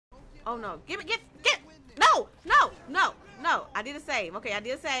Oh no. Give it. Get. No. No. No. No. I did a save. Okay, I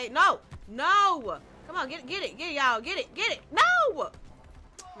did a save. No. No. Come on. Get it. Get it. Get it, y'all. Get it. Get it. No.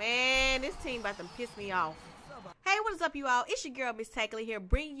 Man, this team about to piss me off. Hey, what is up, you all? It's your girl, Mystacular here,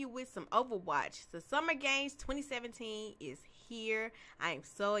 bringing you with some Overwatch. The Summer Games 2017 is here. I am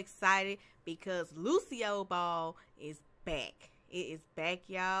so excited because Lucioball is back. It is back,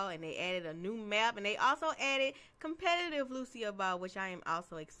 y'all, and they added a new map, and they also added competitive Lucioball, which I am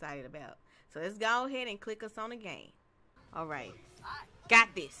also excited about. So let's go ahead and click us on the game. All right. Got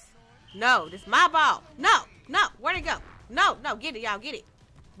this. No, this is my ball. No, no, where'd it go? No, no, get it, y'all, get it.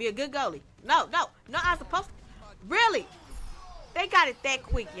 Be a good goalie. No, no, no, I'm supposed to. Really? They got it that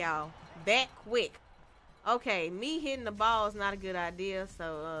quick, y'all. That quick. Okay, me hitting the ball is not a good idea.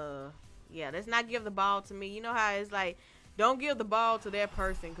 So, yeah, let's not give the ball to me. You know how it's like, don't give the ball to that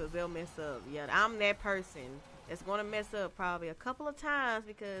person because they'll mess up. Yeah, I'm that person that's going to mess up probably a couple of times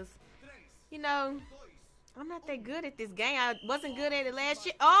because, you know, I'm not that good at this game. I wasn't good at it last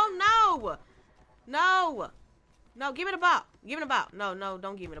year. Oh, no. No. No, give me the ball. Give me the ball. No, no,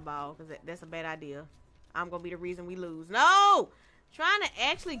 don't give me the ball because that's a bad idea. I'm going to be the reason we lose. No! Trying to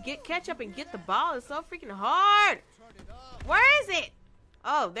actually catch up and get the ball is so freaking hard. Where is it?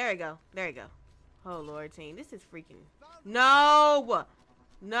 Oh, there we go. There we go. Oh, Lord, team. This is freaking... No!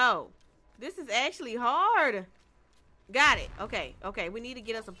 No. This is actually hard. Got it. Okay. Okay, we need to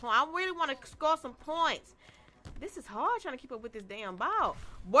get us a point. I really want to score some points. This is hard trying to keep up with this damn ball.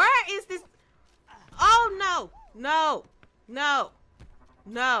 Where is this... Oh, no. No. No.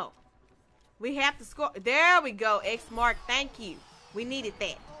 No. We have to score. There we go. X mark. Thank you. We needed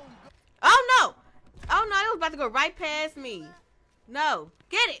that. Oh, no. Oh, no. It was about to go right past me. No.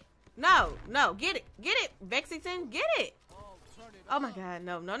 Get it. No. No. Get it. Get it. Vexington. Get it. Oh, my God.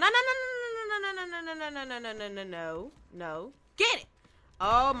 No. No. No. No. No. No. No. No. No. No. No. No. No. No. No. No. Get it.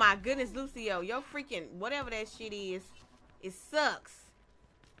 Oh, my goodness, Lucio. Yo freaking whatever that shit is. It sucks.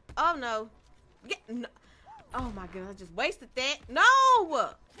 Oh, no. No. Oh, my goodness. I just wasted that.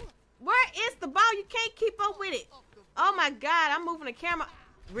 No. Where is the ball? You can't keep up with it. Oh my God, I'm moving the camera.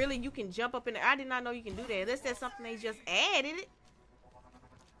 Really, you can jump up in there. I did not know you can do that. Unless that's something they just added it.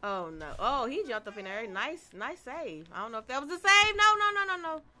 Oh no. Oh, he jumped up in there. Nice, nice save. I don't know if that was a save. No, no, no, no,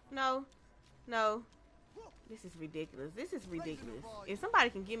 no. No. No. This is ridiculous. This is ridiculous. If somebody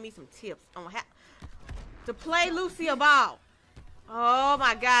can give me some tips on how to play Lucioball. Oh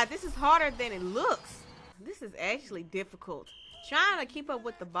my God, this is harder than it looks. This is actually difficult. Trying to keep up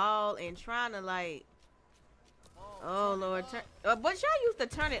with the ball and trying to like, oh Lord, but y'all used to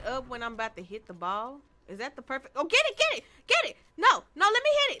turn it up when I'm about to hit the ball. Is that the perfect? Oh, get it, get it, get it. No, no, let me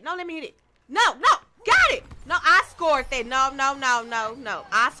hit it. No, let me hit it. No, no, got it. No, I scored that. No, no, no, no, no.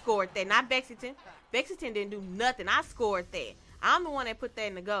 I scored that. Not Vexington. Vexington didn't do nothing. I scored that. I'm the one that put that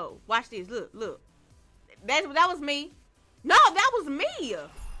in the goal. Watch this. Look, look. That was me. No, that was me.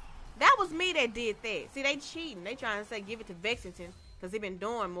 That was me that did that. See, they cheating. They trying to say give it to Vexington because he been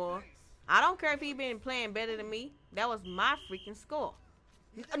doing more. I don't care if he been playing better than me. That was my freaking score.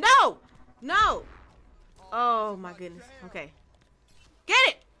 No! No! Oh, my goodness. Okay. Get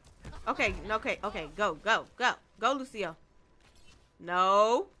it! Okay, okay, okay. Go, go, go. Go, Lucio.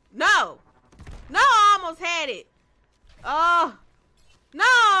 No. No! No, I almost had it. Oh.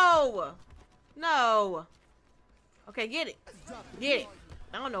 No! No. Okay, get it. Get it.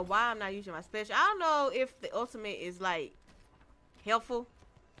 I don't know why I'm not using my special. I don't know if the ultimate is like helpful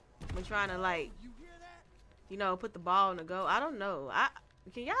when trying to like, you know, put the ball in the goal. I don't know.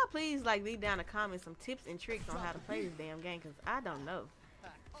 Can y'all please like leave down the comments some tips and tricks on how to play this damn game because I don't know.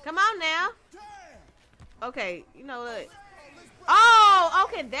 Come on now. Okay, you know what? Oh,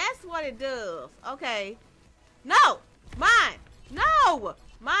 okay, that's what it does. Okay. No, mine. No,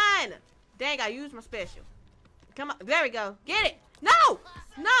 mine. Dang, I used my special. Come on, there we go. Get it. No!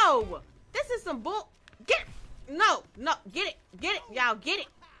 No! This is some bull. Get it! No! No! Get it! Get it! Y'all get it!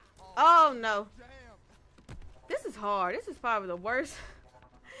 Oh no! This is hard. This is probably the worst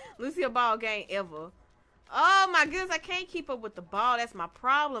Lucioball game ever. Oh my goodness! I can't keep up with the ball. That's my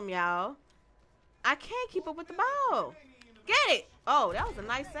problem, y'all. I can't keep up with the ball. Get it! Oh, that was a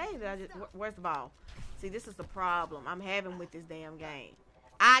nice save. That I just, where's the ball? See, this is the problem I'm having with this damn game.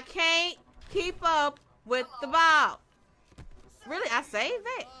 I can't keep up with the ball. Really? I saved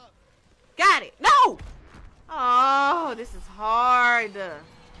that? Got it. No! Oh, this is hard.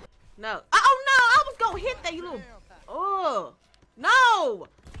 No. Oh, no! I was going to hit that, you little... Oh. No!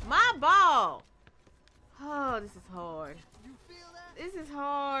 My ball. Oh, this is hard. This is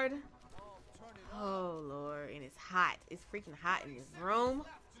hard. Oh, Lord. And it's hot. It's freaking hot in this room.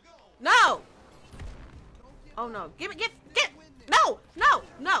 No! Oh, no. Give it. Get. No! No!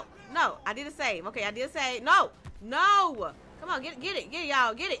 No! No! No, I did a save. Okay, I did a save. No. No. Come on, get it. Get it,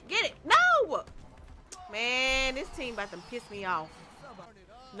 y'all. Get it. Get it. No. Man, this team about to piss me off.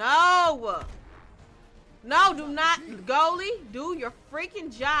 No. No, do not. Goalie, do your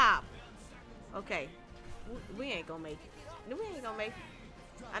freaking job. Okay. We ain't gonna make it. We ain't gonna make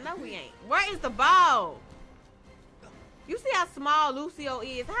it. I know we ain't. Where is the ball? You see how small Lucio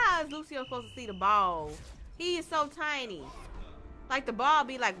is? How is Lucio supposed to see the ball? He is so tiny. Like the ball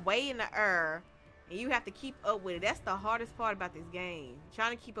be like way in the air. And you have to keep up with it. That's the hardest part about this game.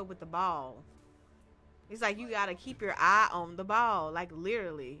 Trying to keep up with the ball. It's like you gotta keep your eye on the ball. Like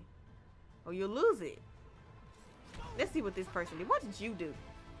literally. Or you'll lose it. Let's see what this person did. What did you do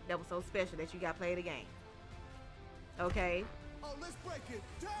that was so special that you got played the game? Okay. Oh, let's break it.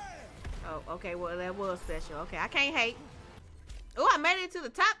 Damn. Oh, okay. Well, that was special. Okay, I can't hate. Oh, I made it to the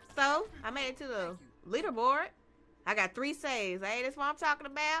top, so I made it to the leaderboard. I got 3 saves. Hey, that's what I'm talking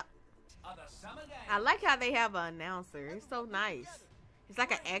about. I like how they have an announcer. It's so nice. It's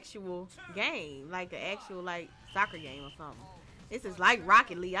like an actual game, like an actual like soccer game or something. This is like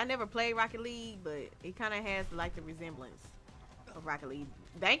Rocket League. I never played Rocket League, but it kind of has like the resemblance of Rocket League.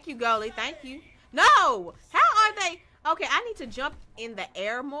 Thank you, goalie. Thank you. No! How are they? Okay, I need to jump in the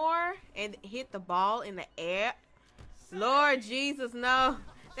air more and hit the ball in the air. Lord Jesus, no.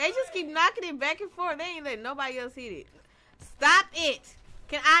 They just keep knocking it back and forth. They ain't letting nobody else hit it. Stop it.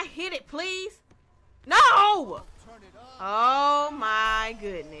 Can I hit it, please? No! Oh, my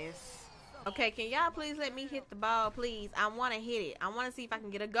goodness. Okay, can y'all please let me hit the ball, please? I want to hit it. I want to see if I can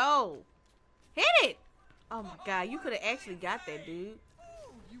get a goal. Hit it! Oh, my God. You could have actually got that, dude.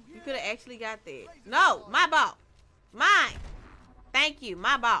 You could have actually got that. No, my ball. Mine. Thank you.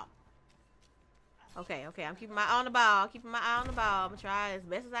 My ball. Okay, okay. I'm keeping my eye on the ball. Keeping my eye on the ball. I'm going to try as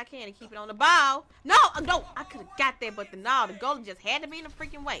best as I can to keep it on the ball. No, no. I could have got that, but the goalie just had to be in the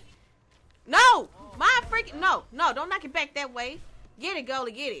freaking way. No. My freaking. No, no. Don't knock it back that way. Get it,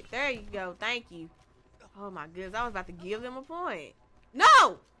 goalie. Get it. There you go. Thank you. Oh, my goodness. I was about to give them a point.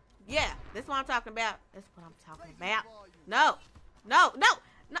 No. Yeah. That's what I'm talking about. That's what I'm talking about. No. No. No.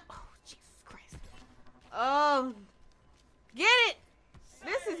 No. Oh, Jesus Christ. Oh. Get it.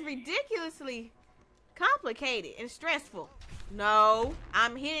 This is ridiculously complicated and stressful. No.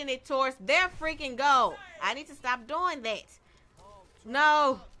 I'm hitting it towards their freaking goal. I need to stop doing that.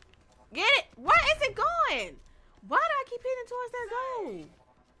 No. Get it. Where is it going? Why do I keep hitting towards their goal?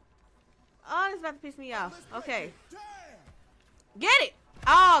 Oh, this is about to piss me off. Okay. Get it.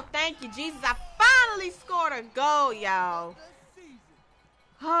 Oh, thank you, Jesus. I finally scored a goal, y'all.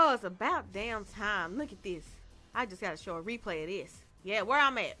 Oh, it's about damn time. Look at this. I just got to show a replay of this. Yeah, where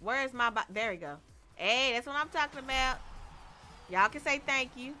I'm at. Where's my... There we go. Hey, that's what I'm talking about. Y'all can say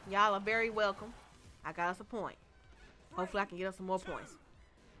thank you. Y'all are very welcome. I got us a point. Hopefully, I can get us some more points.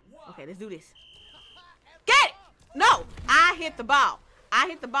 Okay, let's do this. Get it! No! I hit the ball. I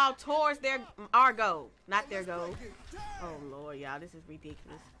hit the ball towards our goal. Not their goal. Oh, Lord, y'all. This is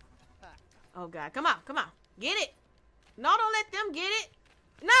ridiculous. Oh, God. Come on. Come on. Get it. No, don't let them get it.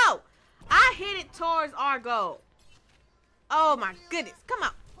 No! I hit it towards our goal. Oh, my goodness. Come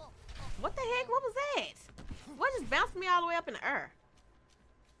on. What the heck? What was that? What just bounced me all the way up in the air?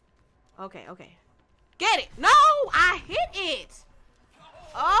 Okay, okay. Get it. No! I hit it.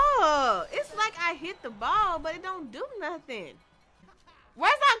 Oh, it's like I hit the ball, but it don't do nothing.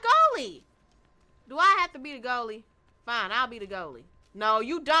 Where's our goalie? Do I have to be the goalie? Fine, I'll be the goalie. No,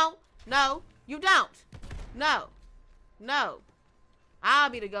 you don't. No, you don't. No. No. I'll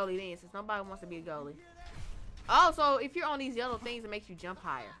be the goalie then, since nobody wants to be the goalie. Oh, so if you're on these yellow things, it makes you jump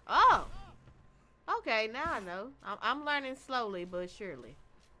higher. Oh. Okay, now I know. I'm learning slowly, but surely.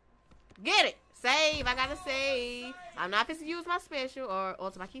 Get it. Save. I gotta save. I'm not supposed to use my special or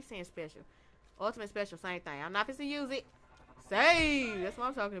ultimate. I keep saying special. Ultimate special, same thing. I'm not supposed to use it. Save. That's what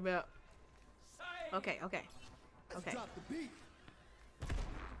I'm talking about. Okay, okay. Okay.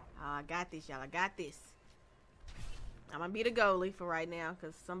 I got this, y'all. I got this. I'm gonna be the goalie for right now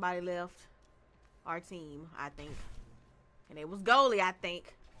because somebody left our team, I think. And it was goalie, I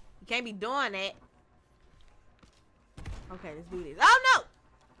think. You can't be doing that. Okay, let's do this. Oh, no!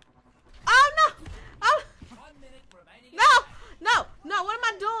 Oh, no! Oh! No! No! No! What am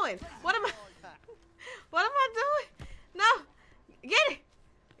I doing? What am I... What am I doing? No! Get it!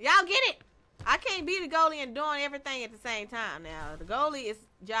 Y'all get it! I can't be the goalie and doing everything at the same time. Now, the goalie's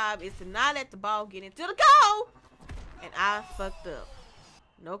job is to not let the ball get into the goal! And I fucked up.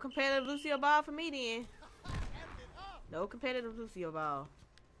 No competitive Lucioball for me then. No competitive Lucioball.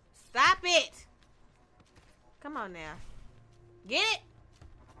 Stop it! Come on now. Get it!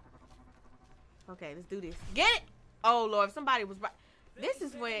 Okay, let's do this. Get it! Oh, Lord, if somebody was right. This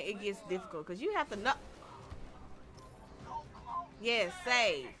is when it gets difficult because you have to know. Yes,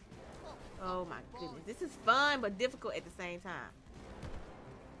 save. Oh my goodness. This is fun but difficult at the same time.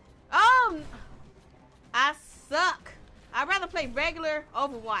 Oh, I suck. I'd rather play regular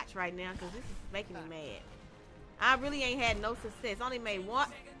Overwatch right now because this is making me mad. I really ain't had no success. I only made one.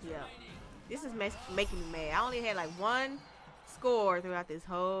 Yeah. This is making me mad. I only had like one score throughout this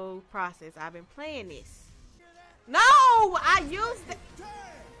whole process. I've been playing this. No! I used it.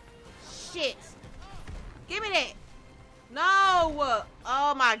 Shit. Give me that. No.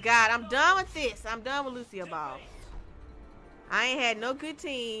 Oh my god. I'm done with this. I'm done with Lucioball. I ain't had no good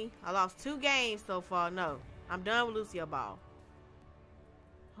team. I lost 2 games so far. No. I'm done with Lucioball.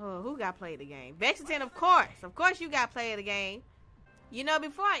 Oh, who got played the game? Vexington, of course. Of course you got played the game. You know,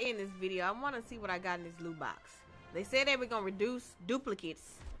 before I end this video, I want to see what I got in this loot box. They said they were going to reduce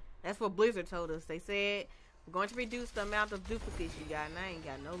duplicates. That's what Blizzard told us. They said we're going to reduce the amount of duplicates you got. And I ain't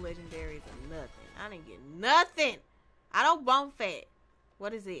got no legendaries or nothing. I didn't get nothing. I don't want fat.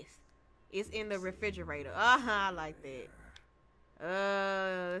 What is this? It's in the refrigerator. I like that.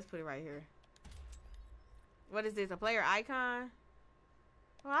 Let's put it right here. What is this? A player icon?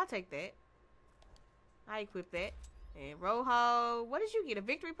 Well, I'll take that. I equip that. And Rojo. What did you get? A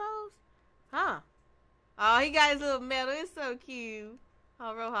victory pose? Huh. Oh, he got his little medal. It's so cute.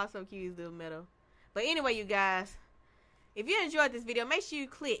 Oh, Rojo's so cute. His little medal. But anyway, you guys. If you enjoyed this video, make sure you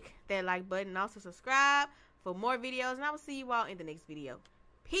click that like button. And also subscribe for more videos. And I will see you all in the next video.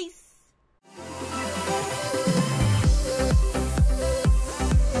 Peace.